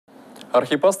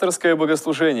Архипастырское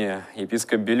богослужение.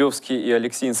 Епископ Белёвский и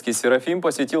Алексинский Серафим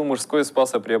посетил мужской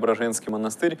Спасо-Преображенский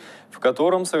монастырь, в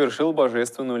котором совершил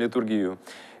Божественную литургию.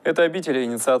 Это обитель,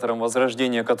 инициатором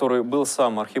возрождения которой был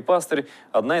сам архипастырь,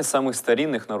 одна из самых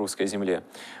старинных на русской земле.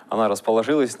 Она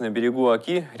расположилась на берегу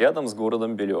Оки, рядом с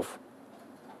городом Белёв.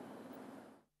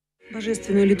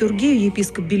 Божественную литургию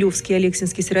епископ Белёвский и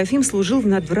Алексинский Серафим служил в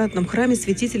надвратном храме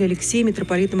святителя Алексея,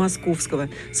 митрополита Московского.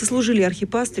 Сослужили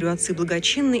архипастырю отцы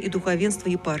благочинные и духовенство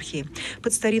епархии.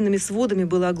 Под старинными сводами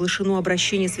было оглашено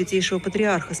обращение святейшего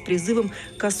патриарха с призывом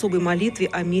к особой молитве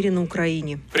о мире на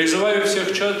Украине. Призываю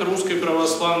всех чад Русской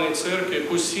Православной Церкви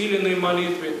к усиленной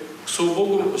молитве, к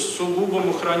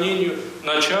сугубому хранению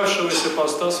начавшегося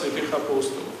поста святых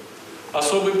апостолов.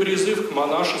 Особый призыв к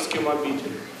монашеским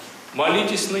обителям.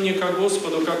 Молитесь ныне ко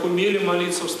Господу, как умели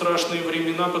молиться в страшные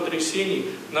времена потрясений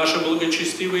наши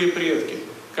благочестивые предки,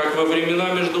 как во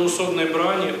времена междоусобной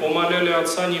брани умоляли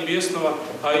Отца Небесного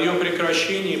о ее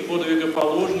прекращении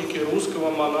подвигоположники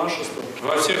русского монашества.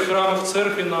 Во всех храмах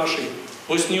церкви нашей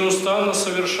пусть неустанно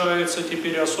совершается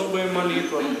теперь особая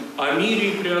молитва о мире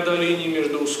и преодолении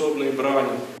междоусобной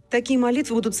брани. Такие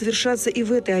молитвы будут совершаться и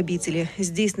в этой обители.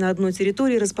 Здесь на одной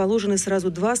территории расположены сразу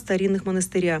два старинных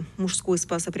монастыря. Мужской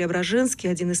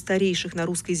Спасо-Преображенский, один из старейших на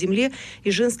русской земле,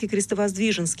 и женский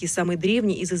Крестовоздвиженский, самый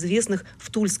древний из известных в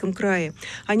Тульском крае.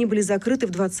 Они были закрыты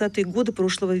в 20-е годы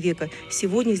прошлого века.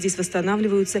 Сегодня здесь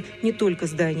восстанавливаются не только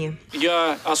здания.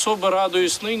 Я особо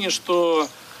радуюсь ныне, что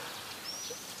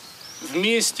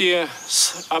вместе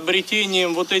с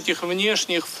обретением вот этих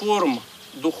внешних форм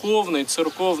духовной,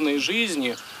 церковной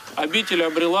жизни обитель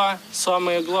обрела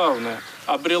самое главное,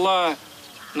 обрела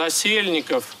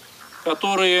насельников,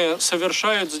 которые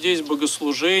совершают здесь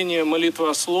богослужение,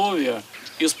 молитвословие.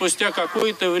 И спустя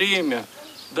какое-то время,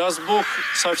 даст Бог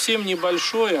совсем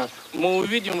небольшое, мы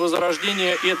увидим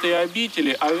возрождение этой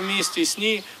обители, а вместе с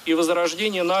ней и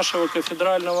возрождение нашего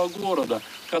кафедрального города,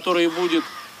 который будет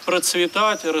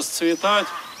процветать, расцветать,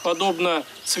 подобно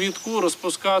цветку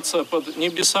распускаться под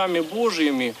небесами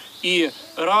Божьими и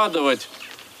радовать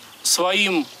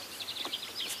своим,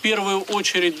 в первую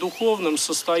очередь, духовным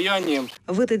состоянием.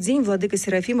 В этот день владыка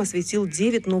Серафим осветил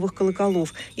 9 новых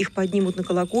колоколов. Их поднимут на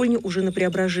колокольню уже на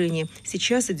Преображении.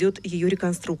 Сейчас идет ее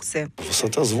реконструкция.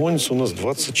 Высота звонницы у нас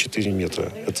 24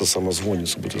 метра. Это сама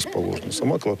звонница будет расположена.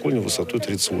 Сама колокольня высотой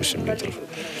 38 метров.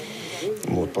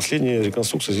 Последняя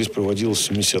реконструкция здесь проводилась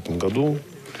в 70-м году.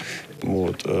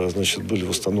 Были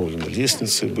восстановлены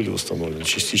лестницы, были восстановлены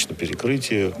частично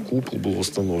перекрытия, купол был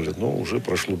восстановлен, но уже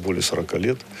прошло более 40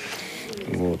 лет.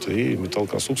 И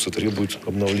металлоконструкция требует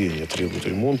обновления, требует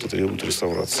ремонта, требует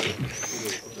реставрации.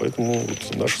 Поэтому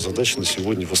наша задача на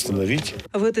сегодня восстановить.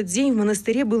 В этот день в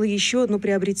монастыре было еще одно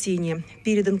приобретение.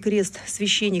 Передан крест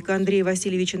священника Андрея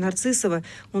Васильевича Нарциссова.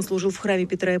 Он служил в храме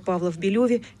Петра и Павла в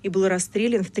Белёве и был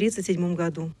расстрелян в 1937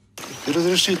 году. И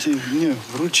разрешите мне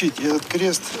вручить этот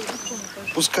крест.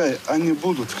 Пускай они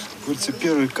будут, говорится,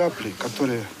 первой каплей,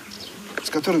 с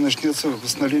которой начнется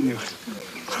восстановление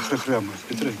храма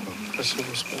Петра и Павла. Спасибо,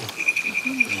 Господи.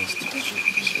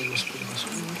 Спасибо, Господи.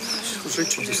 Уже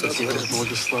чудеса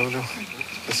благословлю.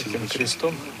 Спасибо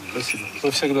крестом. Спасибо.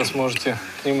 Вы всегда сможете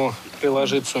к нему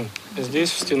приложиться здесь,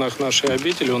 в стенах нашей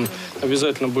обители. Он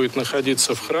обязательно будет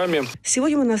находиться в храме.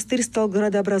 Сегодня монастырь стал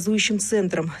городообразующим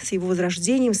центром. С его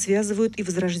возрождением связывают и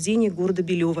возрождение города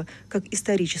Белёва как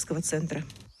исторического центра.